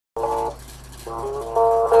Hey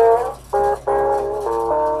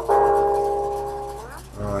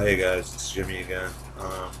guys, it's Jimmy again.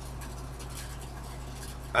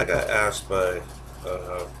 I got asked by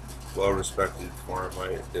a well-respected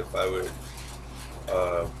forumite if I would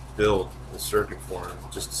build a circuit for him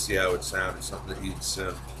just to see how it sounded, something that he'd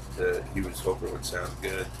sim that he was hoping would sound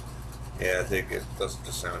good. And I think it doesn't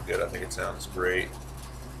just sound good, I think it sounds great.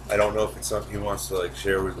 I don't know if it's something he wants to like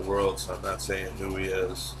share with the world, so I'm not saying who he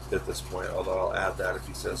is at this point, although I'll add that if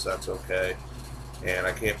he says that's okay. And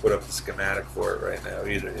I can't put up the schematic for it right now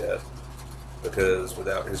either yet, because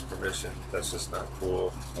without his permission, that's just not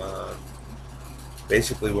cool.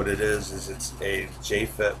 Basically, what it is it's a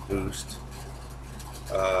jfet boost.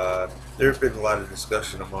 There have been a lot of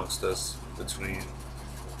discussion amongst us between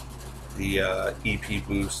the EP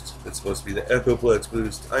boost that's supposed to be the Echoplex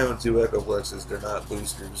boost. I own two Echoplexes, they're not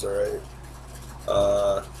boosters, alright?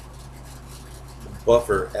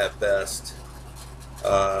 Buffer at best,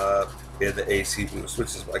 and the AC boost, which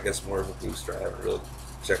is, I guess, more of a booster. I haven't really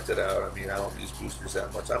checked it out. I mean, I don't use boosters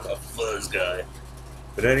that much. I'm a fuzz guy.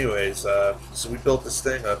 But anyways, so we built this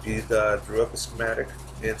thing up. He drew up a schematic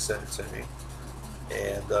and sent it to me.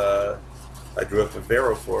 And I drew up a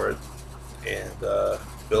vero for it and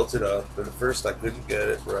built it up. But at first I couldn't get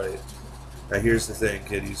it right. Now here's the thing,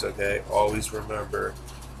 kiddies, okay? Always remember,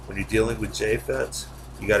 when you're dealing with jfets,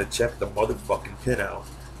 you gotta check the motherfucking pinout,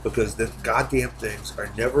 because the goddamn things are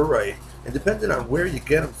never right, and depending on where you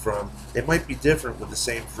get them from, they might be different with the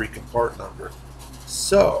same freaking part number.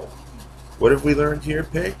 So, what have we learned here,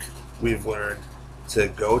 Pink? We've learned to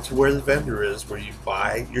go to where the vendor is, where you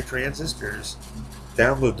buy your transistors,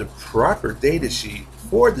 download the proper data sheet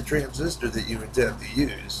for the transistor that you intend to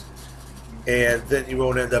use, and then you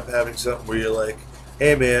won't end up having something where you're like,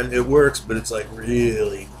 hey man, it works, but it's like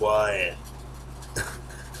really quiet.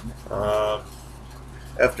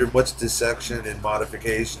 After much dissection and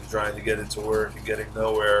modification trying to get it to work and getting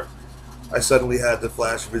nowhere, I suddenly had the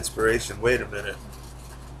flash of inspiration. Wait a minute,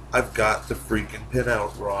 I've got the freaking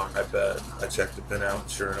pinout wrong, I bet. I checked the pinout, and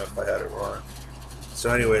sure enough I had it wrong. So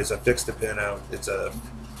anyways, I fixed the pinout. It's a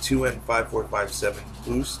 2N5457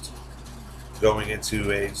 boost going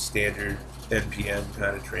into a standard NPN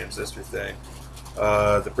kind of transistor thing.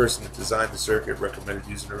 The person that designed the circuit recommended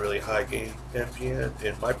using a really high gain NPN.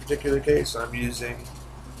 In my particular case, I'm using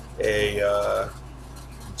a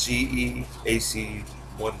GE AC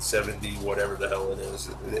 170, whatever the hell it is.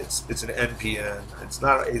 It's an NPN. It's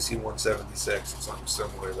not an AC 176. It's something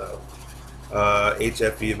similar though.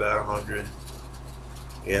 HFE about 100.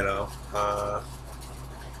 You know,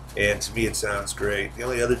 and to me it sounds great. The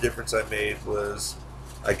only other difference I made was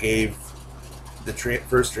I gave the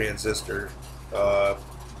first transistor a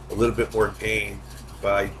little bit more gain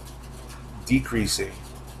by decreasing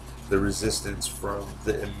the resistance from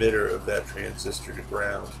the emitter of that transistor to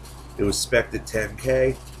ground. It was spec'd at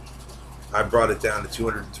 10K. I brought it down to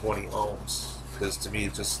 220 ohms because to me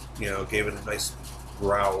it just, you know, gave it a nice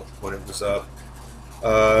growl when it was up.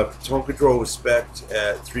 Tone control was spec'd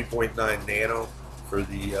at 3.9 nano for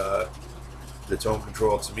the tone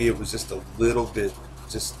control. To me it was just a little bit,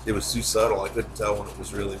 it was too subtle. I couldn't tell when it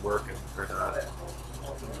was really working or not.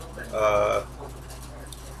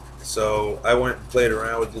 So I went and played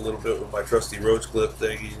around with it a little bit with my trusty roach clip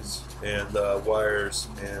thingies and wires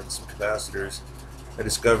and some capacitors. I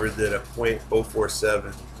discovered that a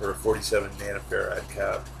 .047 or a 47 nanofarad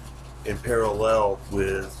cap in parallel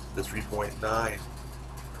with the 3.9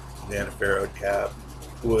 nanofarad cap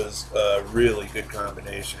was a really good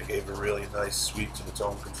combination. It gave a really nice sweep to the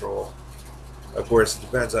tone control. Of course, it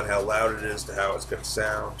depends on how loud it is to how it's going to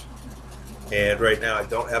sound. And right now I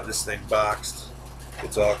don't have this thing boxed.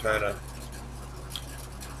 It's all kind of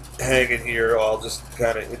hanging here, all just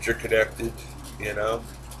kind of interconnected, you know.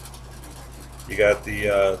 You got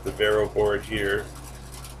the vero board here.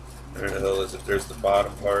 Where the hell is it? There's the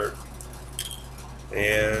bottom part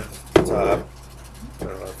and the top. I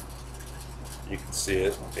don't know if you can see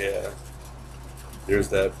it. Yeah. There's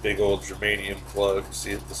that big old germanium plug.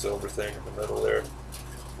 See it, the silver thing in the middle there.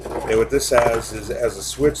 And what this has is it has a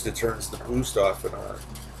switch that turns the boost off and on,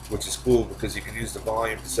 which is cool because you can use the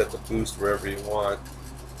volume to set the boost wherever you want.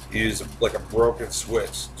 You use like a broken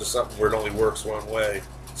switch, just something where it only works one way.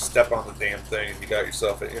 Step on the damn thing and you got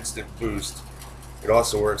yourself an instant boost. It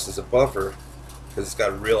also works as a buffer because it's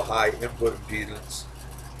got a real high input impedance.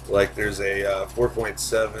 Like there's a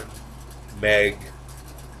 4.7 meg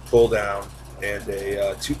pull down and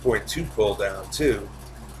a 2.2 pull down too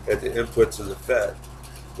at the input to the FET,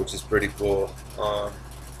 which is pretty cool.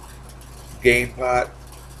 Gain pot,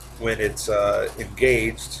 when it's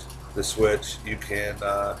engaged, the switch, you can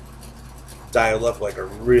dial up like a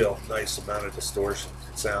real nice amount of distortion.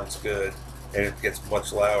 It sounds good, and it gets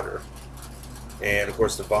much louder. And of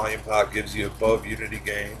course the volume pot gives you above unity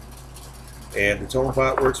gain, and the tone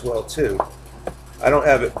pot works well too. I don't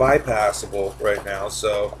have it bypassable right now,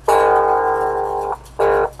 so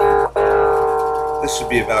this should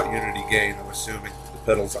be about unity gain, I'm assuming. The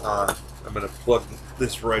pedal's on. I'm going to plug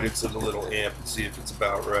this right into the little amp and see if it's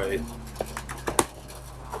about right.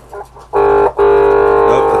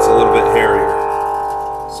 Nope, that's a little bit hairier.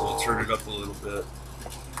 So we'll turn it up a little bit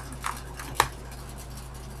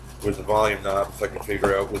with the volume knob if I can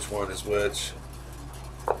figure out which one is which.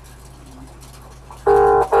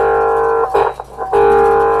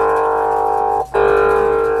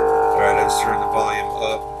 Alright, I just turned the volume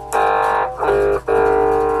up.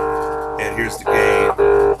 And here's the gain.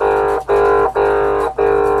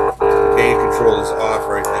 The gain control is off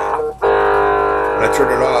right now. When I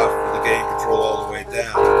turn it off, the gain control all the way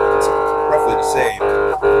down. It's roughly the same.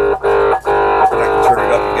 And I can turn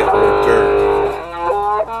it up and get more dirt.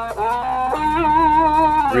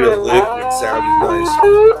 Real liquid, sounding nice.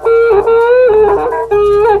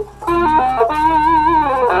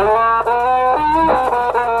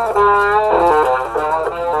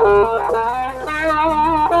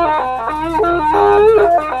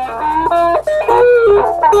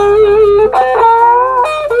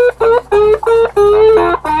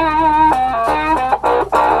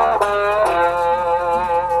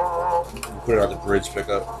 Put it on the bridge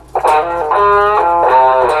pickup.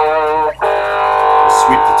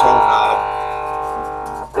 Sweep the tone knob.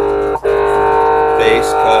 Bass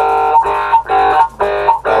cut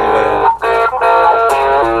all the way up.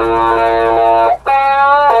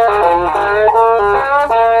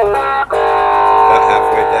 About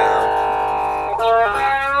halfway down.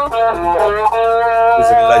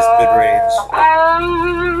 There's a nice mid-range.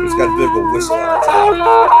 It's got a bit of a whistle on top.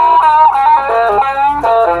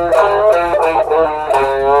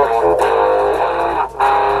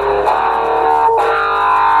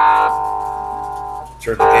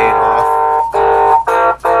 Turn the gain off.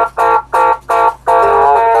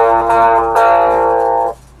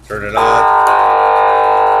 Turn it on.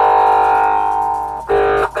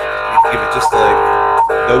 Give it just like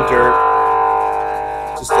no dirt.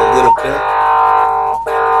 Just a little bit.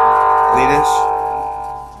 Cleanish.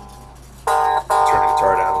 Turn the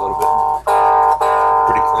guitar down a little bit.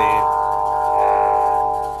 Pretty clean.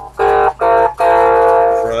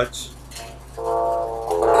 Crunch.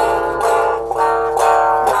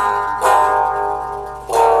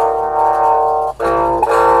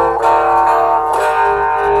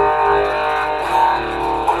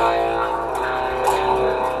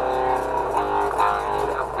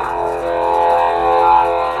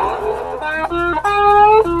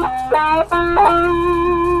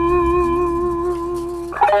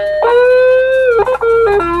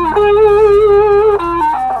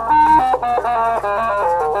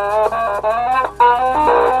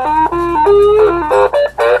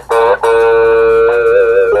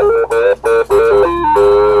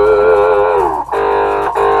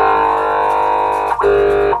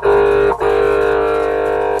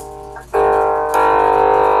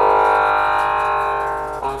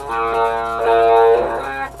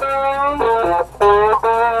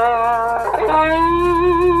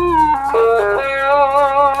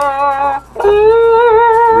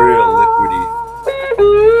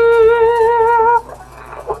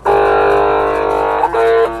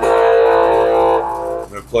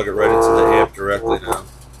 Plug it right into the amp directly now.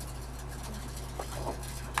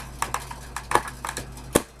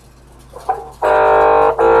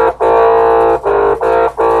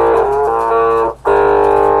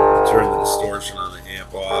 Turn the distortion on the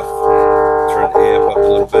amp off. Turn the amp up a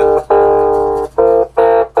little bit.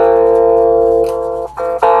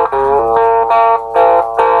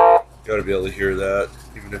 Gotta be able to hear that,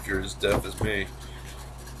 even if you're as deaf as me.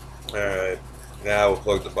 Alright. Now we'll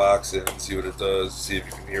plug the box in and see what it does, see if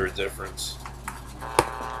you can hear a difference.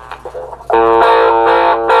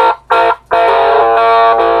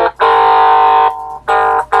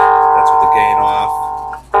 That's with the gain off.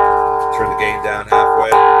 Turn the gain down halfway.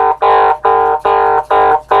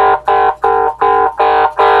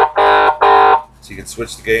 So you can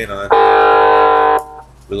switch the gain on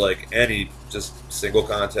with like any just single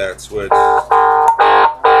contact switch.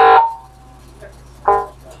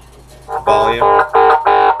 Volume, and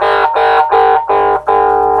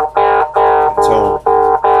tone.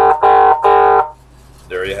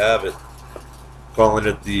 There you have it. Calling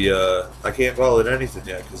it the, I can't call it anything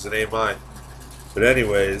yet because it ain't mine. But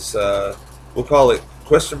anyways, we'll call it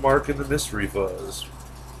question mark in the mystery fuzz.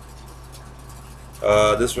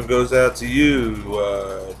 This one goes out to you,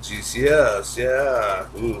 GCS. Yeah.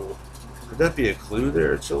 Ooh. Could that be a clue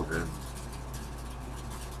there, children?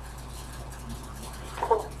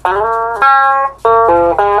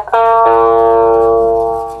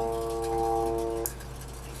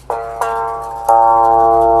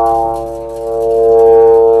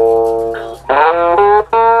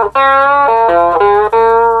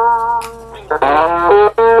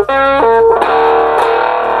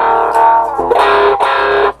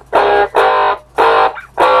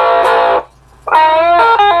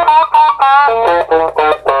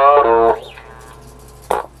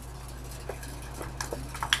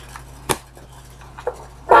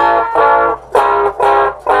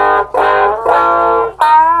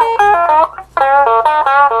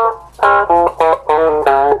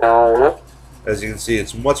 As you can see,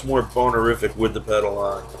 it's much more bonerific with the pedal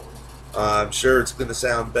on. I'm sure it's going to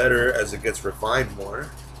sound better as it gets refined more,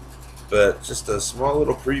 but just a small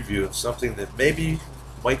little preview of something that maybe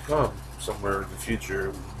might come somewhere in the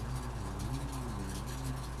future.